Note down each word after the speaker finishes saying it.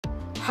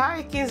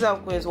Hi kings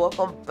and queens,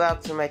 welcome back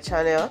to my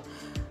channel.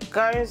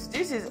 Guys,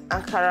 this is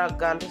Ankara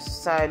gown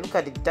style. Look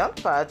at the down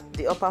part,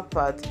 the upper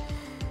part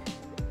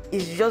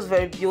is just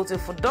very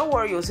beautiful. Don't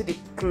worry, you'll see the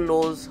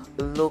close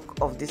look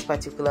of this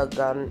particular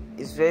gown.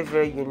 It's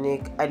very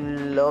unique. I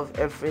love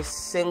every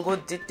single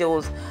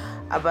details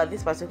about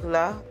this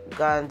particular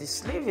gown. The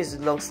sleeve is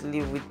long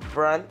sleeve with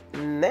brand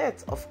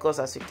net, of course,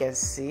 as you can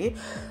see.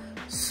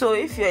 So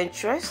if you're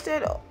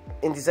interested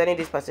in designing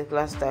this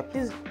particular style,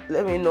 please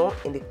let me know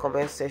in the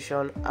comment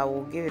section. I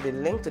will give you the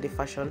link to the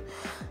fashion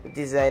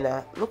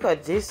designer. Look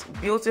at this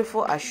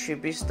beautiful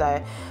Asoebi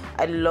style.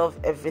 I love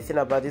everything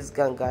about this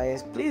gown,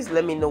 guys. Please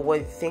let me know what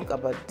you think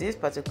about this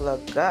particular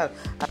gown.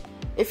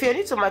 If you're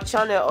new to my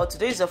channel or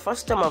today is your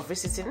first time of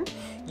visiting,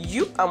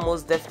 you are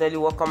most definitely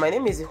welcome. My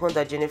name is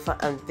Honda Jennifer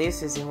and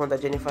this is the Honda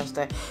Jennifer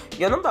style.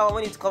 Your number one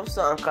when it comes to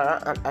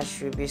Ankara and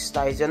Asoebi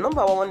styles. Your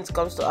number one when it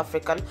comes to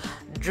African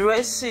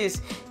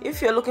dresses.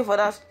 If you're looking for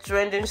that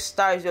trending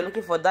styles, you're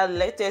looking for that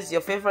latest,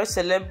 your favorite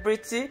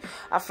celebrity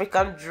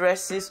African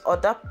dresses, or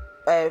that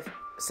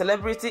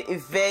celebrity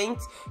event,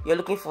 you're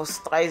looking for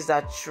styles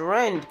that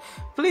trend,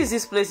 please,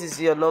 this place is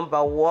your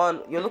number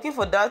one. You're looking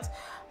for that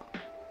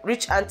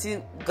rich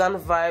auntie gown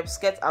vibe,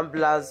 skirt and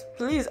blouse,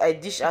 please, I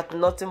dish out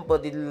nothing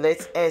but the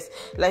latest.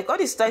 Like all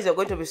the styles you're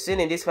going to be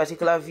seeing in this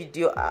particular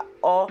video are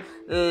all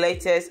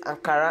latest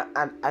Ankara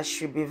and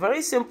Asoebi.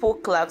 Very simple,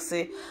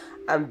 classy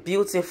and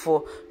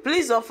beautiful.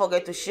 Please don't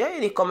forget to share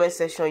in the comment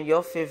section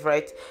your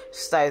favorite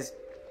styles.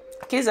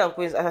 Kings and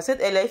queens, as I said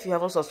earlier, if you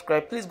haven't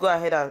subscribed, please go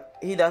ahead and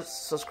hit that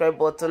subscribe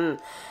button.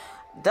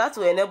 That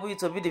will enable you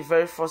to be the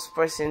very first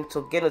person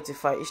to get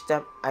notified each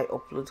time I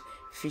upload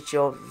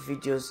future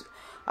videos.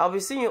 I'll be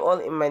seeing you all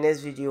in my next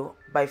video.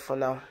 Bye for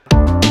now.